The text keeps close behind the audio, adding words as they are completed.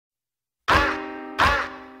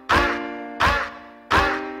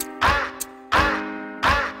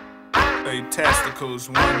say testicles,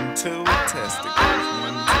 1, 2, testicles,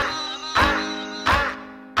 1,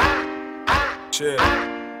 2. Chill.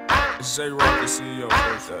 It's YungC.E.O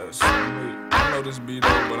Records. I know this beat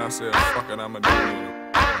over, but I said, fuck it, I'ma do it.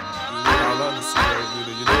 I love the C.E.O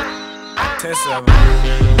video, you did?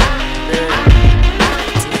 10-7.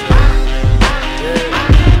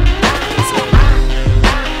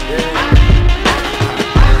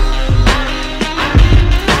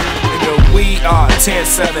 We are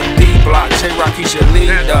 10-7 D block, J-Rock, he's your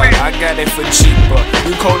leader. I got it for cheaper.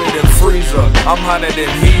 You colder than freezer, I'm hotter than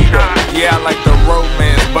heater. Yeah, I like the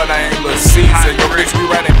romance, but I ain't Lil Caesar. Your bitch be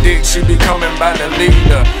riding dick, she be coming by the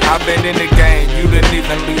leader. I've been in the game, you didn't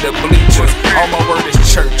even lead the bleachers. All my word is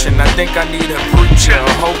church, and I think I need a preacher.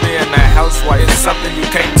 A hoe being a housewife is something you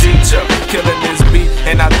can't teach her. Killing this beat,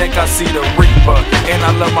 and I think I see the reaper. And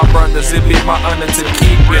I love my brothers, it be my honor to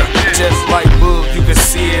keep ya. Just like Boog, you can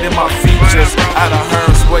see it in my features. Out of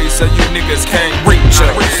harm's way, so you niggas can't reach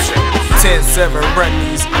us. 10-7 run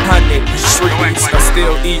these 100 streets. I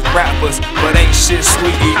still eat rappers, but ain't shit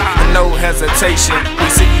sweetie. No hesitation, we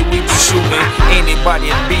see you, we be shooting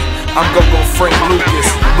anybody beat. I'm go Frank Lucas.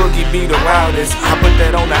 Boogie be the wildest, I put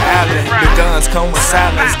that on the island. The guns come with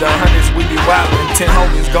silence, the hundreds we be wildin'. 10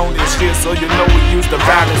 homies gone this shit, so you know we use the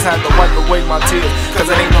violence. Had to wipe away my tears, cause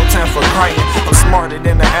it ain't no time for crying. I'm smarter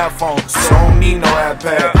than the iPhone, so I don't need no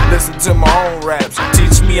iPad. Listen to my own raps,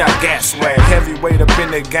 teach me I got swag. Heavyweight up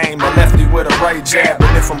in the game, a lefty with a right jab.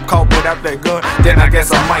 And if I'm caught without that gun, then I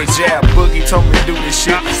guess I might jab. Boogie told me to do this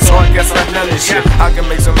shit, so I guess I know this shit. I can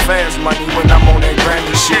make some fast money when I'm on that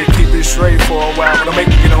Grammy shit. Keep it straight for a while, but I'll make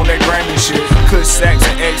you get on that Grammy shit. Kush sacks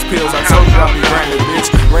and X pills, I told you I'll be Grammy,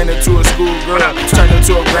 bitch. Ran into a school girl, turned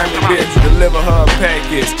into a Grammy bitch. Deliver her a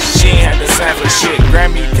package, she ain't had to sign for shit.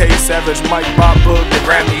 Grammy, K, Savage, Mike, Bob, Boog, the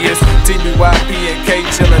Grammy is TBYP and K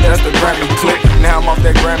chillin', that's the Grammy click. Now I'm off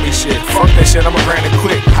that Grammy shit, fuck that shit, I'ma grind it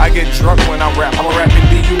quick. I get drunk when I rap, I'ma rap and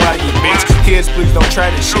DUI you bitch. Kids, please don't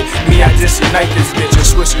try this shit, me I just unite this bitch. And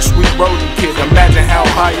switch a sweet rolling kid, imagine how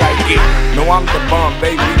high I get. No, I'm the bomb,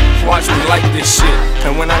 baby, watch me like this shit.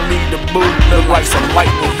 And when I leave the booth, look like some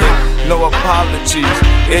lightning hit. No apologies,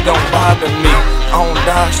 it don't bother me. I don't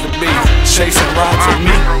dodge the beef, chasing rods of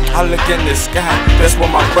me. I look in the sky, that's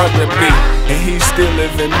where my brother be. And he still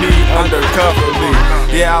living me undercoverly.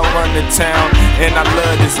 Yeah, I run the town, and I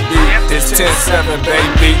love this beat. It's 10-7,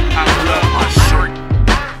 baby. I love my